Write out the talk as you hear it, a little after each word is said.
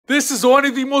This is one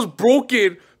of the most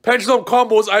broken pendulum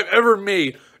combos I've ever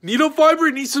made.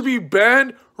 Needlefiber needs to be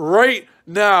banned right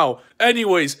now.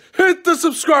 Anyways, hit the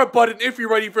subscribe button if you're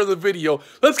ready for the video.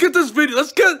 Let's get this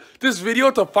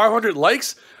video to 500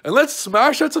 likes and let's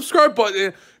smash that subscribe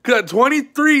button. Cause at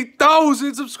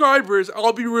 23,000 subscribers,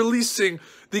 I'll be releasing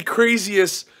the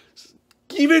craziest,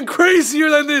 even crazier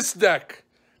than this deck,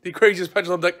 the craziest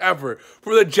pendulum deck ever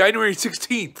for the January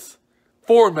 16th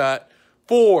format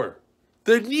for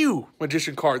the new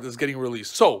Magician card that's getting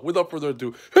released. So, without further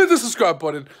ado, hit the subscribe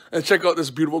button and check out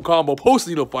this beautiful combo post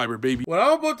Needlefiber, baby. What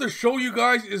I'm about to show you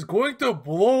guys is going to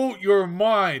blow your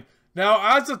mind.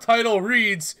 Now, as the title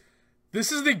reads,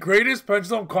 this is the greatest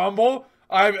pendulum combo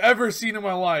I've ever seen in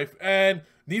my life, and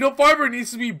Needlefiber needs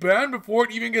to be banned before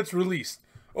it even gets released.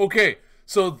 Okay,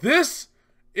 so this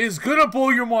is gonna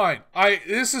blow your mind.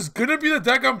 This is gonna be the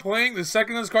deck I'm playing the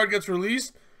second this card gets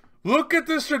released. Look at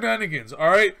this shenanigans,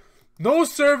 alright? No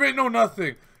servant, no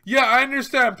nothing. Yeah, I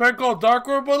understand pen called Dark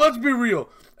Orb, but let's be real.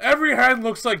 Every hand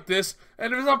looks like this,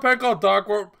 and if it's not pen called Dark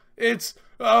Orb, it's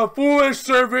Foolish,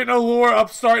 Servant, Allure,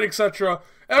 Upstart, etc.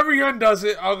 Every hand does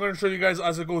it. I'm going to show you guys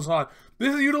as it goes on.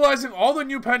 This is utilizing all the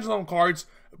new Pendulum cards,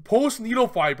 post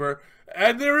Needlefiber,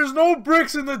 and there is no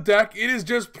bricks in the deck. It is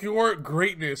just pure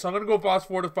greatness. I'm going to go fast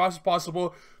forward as fast as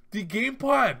possible. The game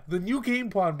plan, the new game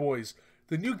plan, boys.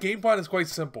 The new game plan is quite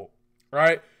simple,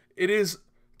 right? It is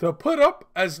to put up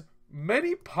as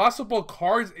many possible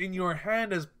cards in your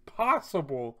hand as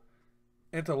possible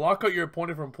and to lock out your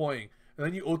opponent from playing. And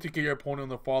then you OTK your opponent on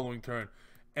the following turn.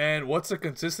 And what's the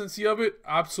consistency of it?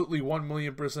 Absolutely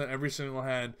 1,000,000% every single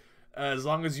hand. As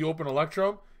long as you open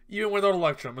Electrum, even without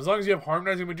Electrum. As long as you have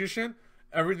Harmonizing Magician,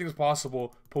 everything's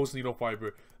possible post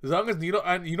Needlefiber. As long as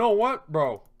and you know what,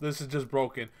 bro? This is just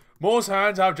broken. Most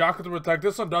hands have Jackal to protect.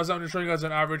 This one doesn't. I'm just showing you guys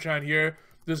an average hand here.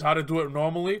 This is how to do it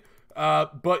normally.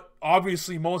 But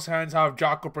obviously most hands have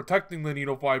Jackal protecting the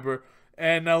Needlefiber.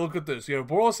 And now look at this. You have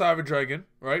Boral Savage Dragon,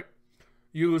 right?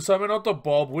 You summon out the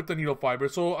Bulb with the Needlefiber.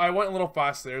 So I went a little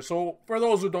fast there. So for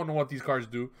those who don't know what these cards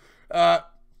do,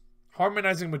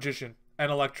 Harmonizing Magician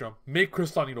and Electrum make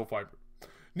Crystal Needlefiber.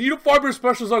 Needlefiber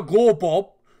specials are Glow Bulb,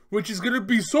 which is going to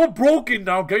be so broken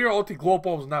now. Get your ulti Glow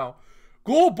Bulbs now.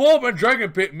 Glow Bulb and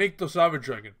Dragon Pit make the Savage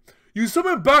Dragon. You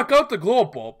summon back out the Glow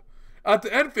Bulb. At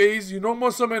the end phase, you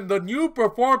normal summon the new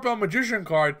Performapal Magician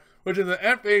card, which in the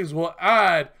end phase will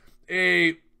add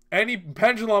any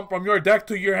pendulum from your deck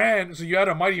to your hand, so you add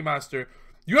a Mighty Master.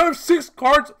 You have 6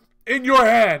 cards in your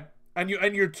hand, and you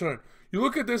end your turn. You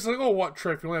look at this like, oh, what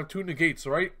Trif? You only have 2 negates,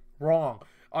 right? Wrong.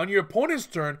 On your opponent's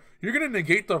turn, you're going to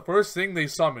negate the first thing they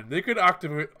summon. They could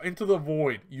activate Into the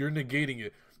Void. You're negating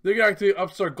it. They could activate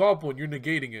Upstart Goblin. You're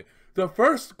negating it. The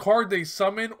first card they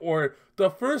summon or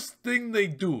the first thing they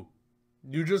do,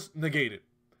 you just negate it.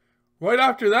 Right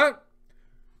after that,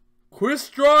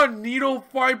 Crystal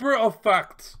Needlefiber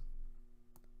effect.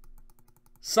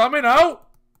 Summon out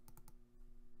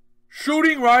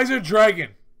Shooting Riser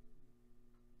Dragon.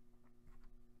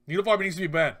 Needlefiber needs to be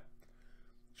banned.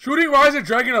 Shooting Riser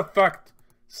Dragon effect.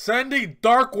 Send a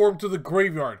Dark Orb to the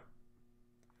graveyard.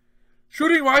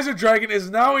 Shooting Riser Dragon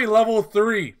is now a level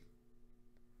 3.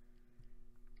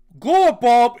 Glow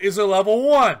Bulb is a level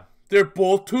 1. They're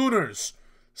both tuners.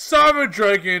 Savage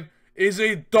Dragon is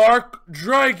a Dark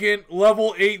Dragon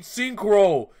level 8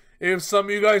 Synchro. If some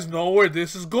of you guys know where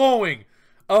this is going.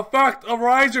 Effect of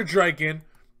Riser Dragon.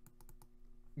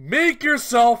 Make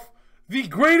yourself the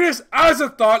greatest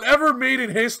Azathot ever made in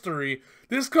history.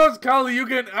 This card's Kali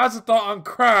Yuga and Azathot on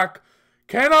crack.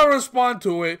 Cannot respond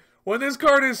to it. When this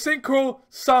card is Synchro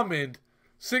summoned,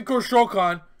 Synchro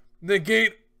Shokan,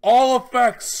 negate all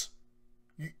effects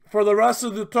for the rest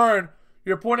of the turn.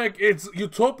 Your opponent, it's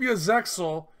Utopia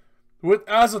Zexal with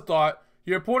Azathot.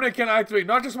 Your opponent can activate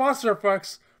not just monster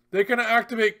effects, they can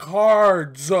activate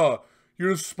cards.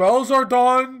 Your spells are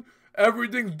done,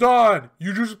 everything's done.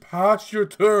 You just pass your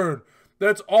turn.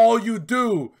 That's all you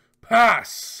do.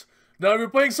 Pass. Now if you're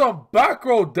playing some back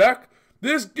row deck,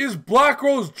 this is Black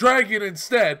Rose Dragon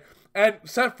instead. And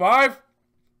set 5,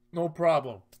 no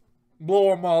problem.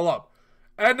 Blow them all up.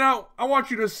 And now, I want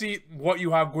you to see what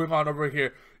you have going on over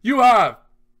here. You have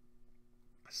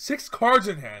 6 cards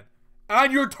in hand.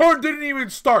 And your turn didn't even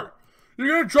start. You're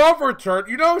going to draw for a turn.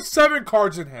 You now have 7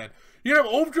 cards in hand. You have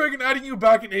Omfg adding you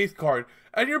back an 8th card.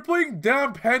 And you're playing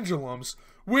damn Pendulums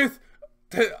with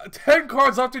 10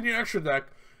 cards left in your extra deck.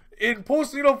 In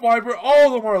post Needlefiber, all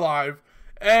of them are live.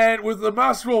 And with the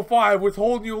Master Rule 5 with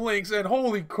whole new links, and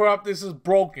holy crap, this is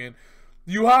broken.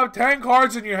 You have 10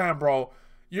 cards in your hand, bro.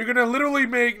 You're going to literally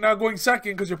make, now going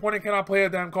second because your opponent cannot play a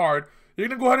damn card. You're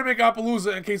going to go ahead and make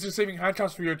Appaloosa in case you're saving hand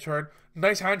traps for your turn.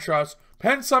 Nice hand traps.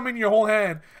 Pen summon your whole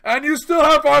hand. And you still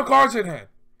have 5 cards in hand.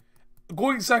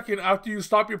 Going second after you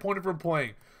stop your opponent from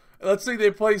playing. Let's say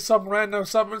they play some random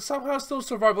summon, somehow still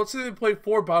survive. Let's say they play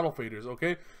 4 Battle Faders,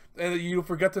 okay? And you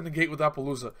forget to negate with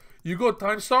Appaloosa. You go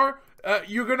Time Star,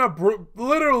 you're going to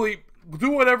literally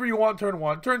do whatever you want turn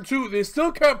 1. Turn 2, they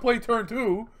still can't play turn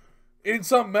 2. In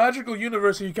some magical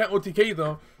universe, you can't OTK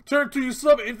them. Turn 2, you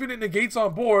still have infinite negates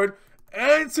on board.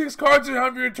 And 6 cards in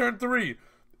hand for your turn 3.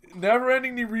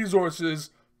 Never-ending the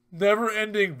resources.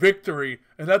 Never-ending victory.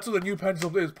 And that's what the new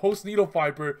Pendulum is. Post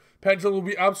Needlefiber, Pendulum will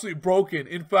be absolutely broken.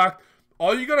 In fact,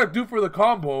 all you gotta do for the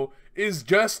combo is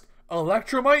just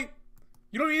Electromite.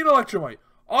 You don't need Electromite.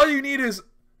 All you need is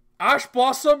Ash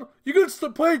Blossom. You can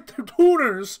still play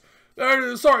tuners.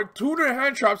 Tuner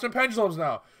hand traps and Pendulums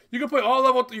now. You can play all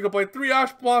level. You can play 3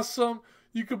 Ash Blossom.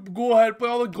 You could go ahead and play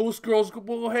all the Ghost Girls. You can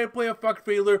go ahead and play Effect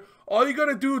Failure. All you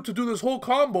gotta do to do this whole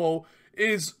combo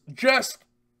is just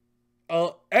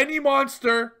any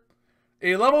monster,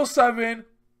 a level 7,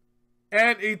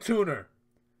 and a tuner.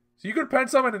 So you could pen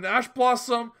summon an Ash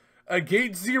Blossom, a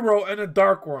Gate 0, and a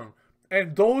Dark Worm.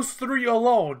 And those 3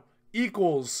 alone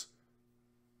equals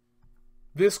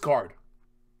this card.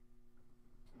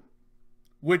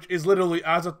 Which is literally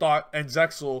Azathot and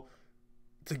Zexal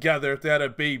together if they had a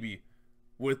baby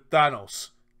with Thanos.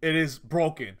 It is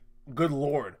broken. Good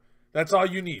lord. That's all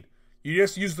you need. You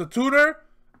just use the tuner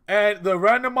and the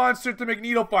random monster to make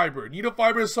Needlefiber.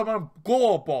 Needlefiber is summon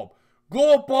Glow Up Bulb.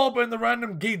 Glow Up Bulb and the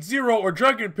random Gate 0 or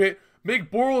Dragon Pit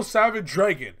make Boros Savage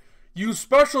Dragon. You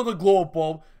special the Glow Up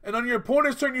Bulb, and on your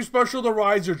opponent's turn you special the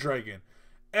Riser Dragon.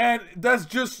 And it's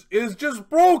just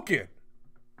broken.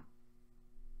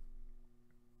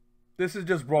 This is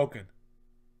just broken.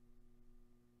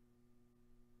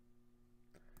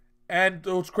 And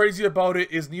what's crazy about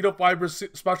it is Needlefiber's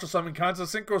special summon counts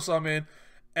as Synchro Summon,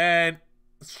 and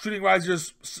Shooting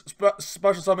Riser's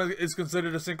special summon is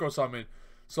considered a Synchro Summon.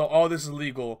 So all this is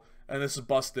legal, and this is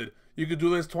busted. You could do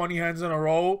this 20 hands in a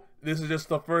row. This is just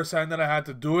the first hand that I had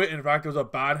to do it. In fact, it was a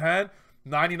bad hand.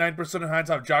 99% of hands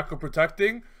have Jackal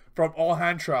protecting from all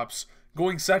hand traps.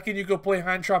 Going second, you could play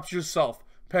hand traps yourself.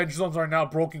 Pendulums are now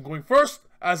broken going first,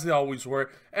 as they always were,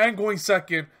 and going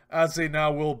second, as they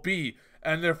now will be.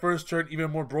 And their first turn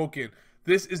even more broken.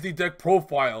 This is the deck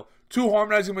profile. 2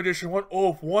 Harmonizing Magician, 1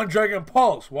 Oath, 1 Dragon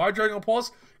Pulse. Why Dragon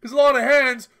Pulse? Because a lot of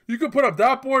hands, you could put up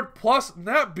that board plus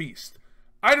Nat Beast.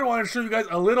 I didn't want to show you guys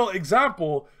a little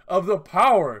example of the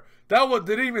power. That one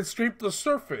didn't even scrape the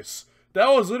surface. That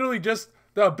was literally just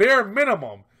the bare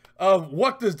minimum of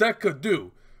what this deck could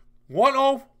do. 1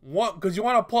 Oath, 1, because you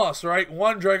want a plus, right?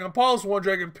 1 Dragon Pulse, 1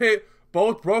 Dragon Pit,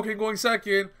 both broken going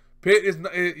second. Pit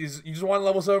is you just want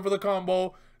level 7 for the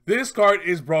combo. This card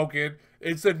is broken.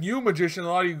 It's a new Magician. A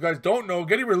lot of you guys don't know.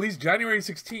 Getting released January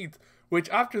 16th, which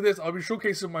after this, I'll be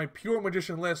showcasing my pure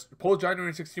Magician list post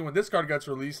January 16th when this card gets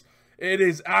released. It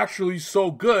is actually so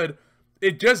good.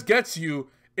 It just gets you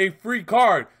a free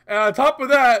card. And on top of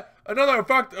that, another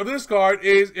effect of this card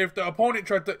is if the opponent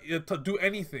tried to do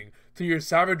anything to your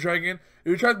Savage Dragon,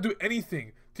 if you try to do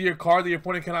anything to your card that your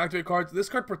opponent can activate cards, this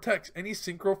card protects any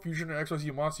Synchro, Fusion, or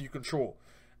XYZ monster you control.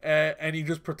 And you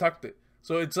just protect it.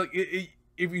 So it's like,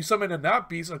 if you summon a Nat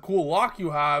Beast, a cool lock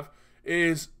you have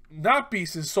is, Nat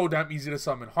Beast is so damn easy to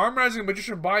summon. Harmonizing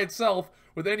Magician by itself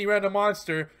with any random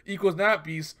monster equals Nat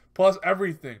Beast plus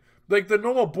everything. Like, the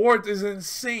normal board is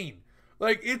insane.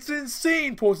 Like, it's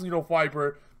insane post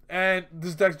Needlefiber. And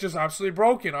this deck's just absolutely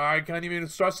broken. I can't even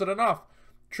stress it enough.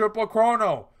 Triple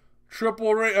Chrono.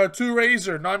 Triple 2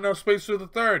 Razor, not enough space for the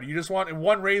third. You just want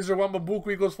 1 Razor, 1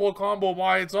 Bambuku equals full combo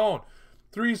by its own.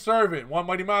 3 Servant, 1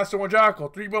 Mighty Master, 1 Jackal,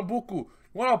 3 Bambuku. You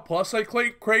want a plus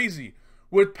like crazy.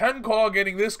 With Pen Call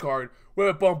getting this card,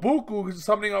 with Bambuku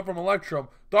summoning up from Electrum,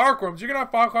 Dark Worms, you're gonna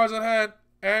have 5 cards in hand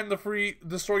and the free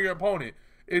destroy your opponent.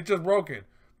 It's just broken.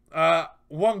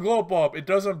 1 Glow Bulb, it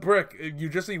doesn't brick. You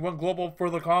just need 1 Glow Bulb for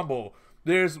the combo.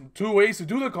 There's 2 ways to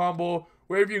do the combo,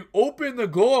 where if you open the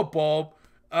Glow Bulb,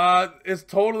 it's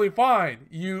totally fine.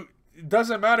 It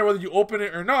doesn't matter whether you open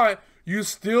it or not, you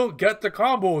still get the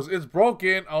combos. It's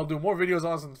broken. I'll do more videos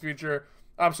on this in the future.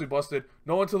 Absolutely busted.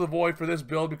 No Into the Void for this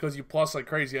build because you plus like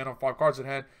crazy. I have 5 cards in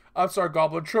hand. Upstart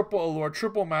Goblin, triple Allure,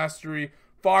 triple Mastery,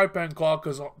 5 Pen Call,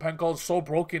 because Pen Call is so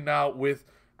broken now with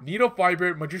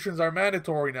Needlefiber. Magicians are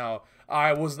mandatory now.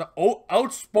 I was an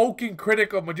outspoken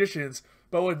critic of Magicians,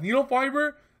 but with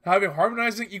Needlefiber, having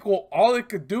Harmonizing equal all it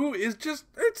could do is just,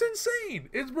 it's insane.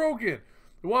 It's broken.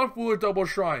 1 Fooler, double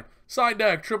Shrine. Side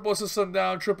deck, triple System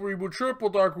Down, triple Reboot, triple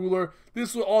Dark Ruler.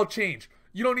 This will all change.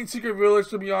 You don't need Secret Village,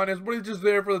 to be honest, but it's just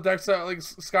there for the deck set like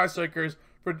Sky Strikers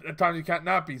for times you can't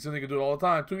not beat, so they can do it all the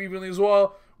time. 2 evenly as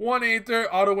well. 1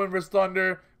 Aether, Auto Wind vs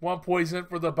Thunder, 1 Poison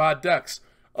for the bad decks.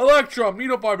 Electrum,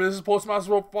 Needlefiber, this is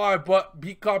Postmaster Roll 5, but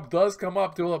Beat Cop does come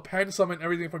up to pen summon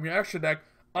everything from your extra deck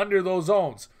under those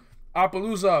zones.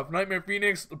 Appaloosa, Nightmare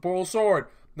Phoenix, the Boral Sword.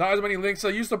 Not as many links I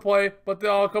used to play, but they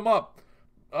all come up.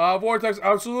 Vortex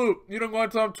Absolute, you don't go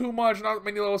into them too much, not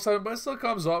many level 7, but it still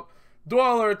comes up.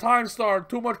 Dweller, Time Star,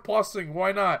 too much plussing,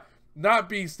 why not? Not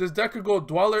Beast, this deck could go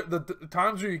Dweller, the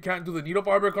times where you can't do the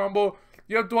Needlefiber combo,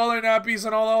 you have Dweller, Not Beast,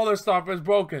 and all the other stuff is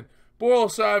broken. Boral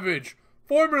Savage,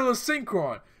 Formula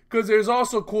Synchron, because there's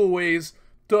also cool ways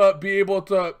to be able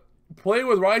to play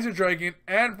with Riser Dragon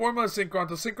and Formula Synchron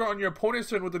to synchron on your opponent's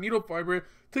turn with the Needlefiber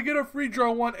to get a free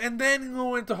draw 1 and then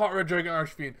go into Hot Red Dragon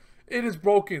Archfiend. It is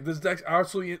broken. This deck's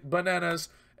absolutely bananas,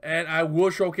 and I will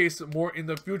showcase it more in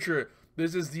the future.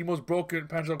 This is the most broken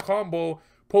Pendulum combo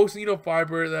post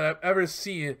Needlefiber that I've ever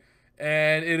seen,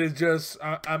 and it is just,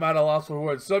 I'm at a loss for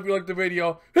words. So if you like the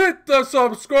video, hit the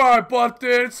subscribe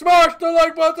button, smash the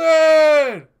like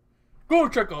button! Go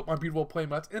check out my beautiful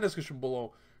playmats in the description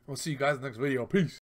below. We'll see you guys in the next video. Peace.